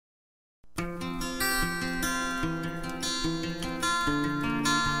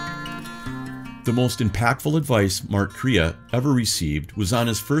the most impactful advice Mark Crea ever received was on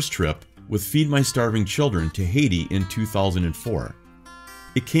his first trip with Feed My Starving Children to Haiti in 2004.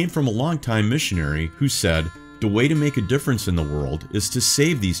 It came from a longtime missionary who said, "The way to make a difference in the world is to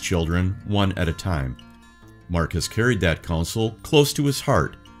save these children one at a time." Mark has carried that counsel close to his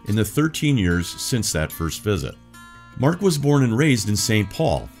heart in the 13 years since that first visit. Mark was born and raised in St.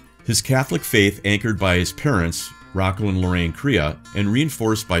 Paul. His Catholic faith, anchored by his parents, Rocco and Lorraine Crea, and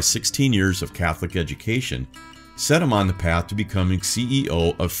reinforced by 16 years of Catholic education, set him on the path to becoming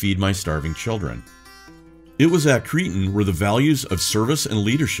CEO of Feed My Starving Children. It was at Cretin where the values of service and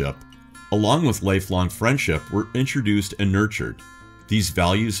leadership, along with lifelong friendship, were introduced and nurtured. These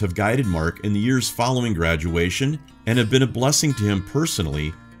values have guided Mark in the years following graduation and have been a blessing to him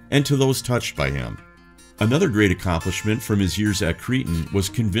personally and to those touched by him. Another great accomplishment from his years at Cretin was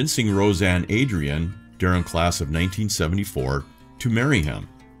convincing Roseanne Adrian, Durham class of 1974, to marry him.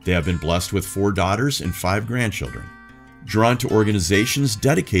 They have been blessed with 4 daughters and 5 grandchildren. Drawn to organizations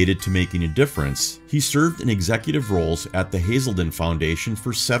dedicated to making a difference, he served in executive roles at the Hazelden Foundation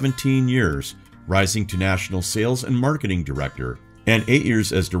for 17 years, rising to National Sales and Marketing Director, and 8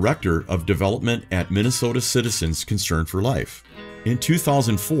 years as Director of Development at Minnesota Citizens Concern for Life. In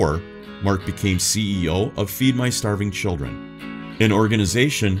 2004, Mark became CEO of Feed My Starving Children, an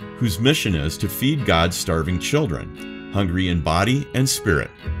organization whose mission is to feed God's starving children, hungry in body and spirit.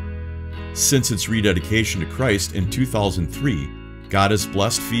 Since its rededication to Christ in 2003, God has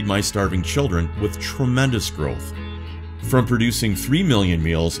blessed Feed My Starving Children with tremendous growth. From producing 3 million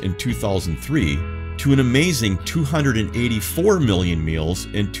meals in 2003 to an amazing 284 million meals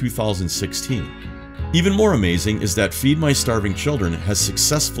in 2016. Even more amazing is that Feed My Starving Children has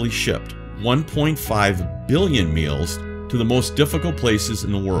successfully shipped 1.5 billion meals to the most difficult places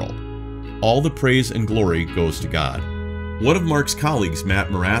in the world. All the praise and glory goes to God. One of Mark's colleagues, Matt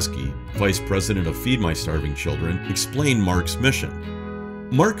Moraski, Vice President of Feed My Starving Children, explained Mark's mission.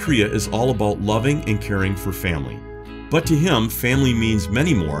 Mark Crea is all about loving and caring for family. But to him, family means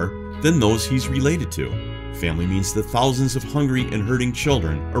many more than those he's related to. Family means the thousands of hungry and hurting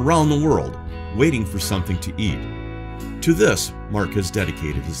children around the world waiting for something to eat. To this, Mark has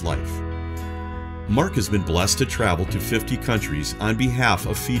dedicated his life. Mark has been blessed to travel to 50 countries on behalf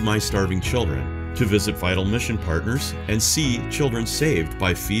of Feed My Starving Children, to visit vital mission partners and see children saved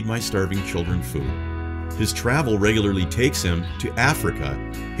by Feed My Starving Children food. His travel regularly takes him to Africa,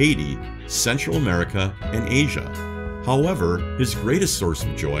 Haiti, Central America, and Asia. However, his greatest source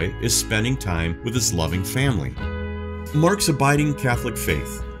of joy is spending time with his loving family. Mark's abiding Catholic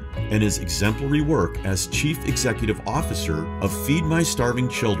faith and his exemplary work as Chief Executive Officer of Feed My Starving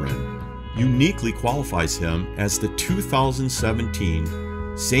Children uniquely qualifies him as the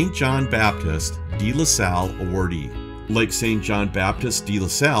 2017 St. John Baptist DeLaSalle awardee. Like St. John Baptist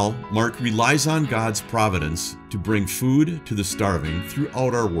DeLaSalle, Mark relies on God's providence to bring food to the starving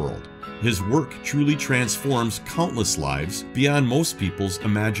throughout our world. His work truly transforms countless lives beyond most people's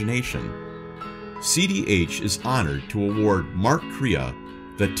imagination. CDH is honored to award Mark Crea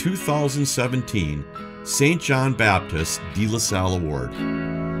the 2017 St. John Baptist DeLaSalle Award.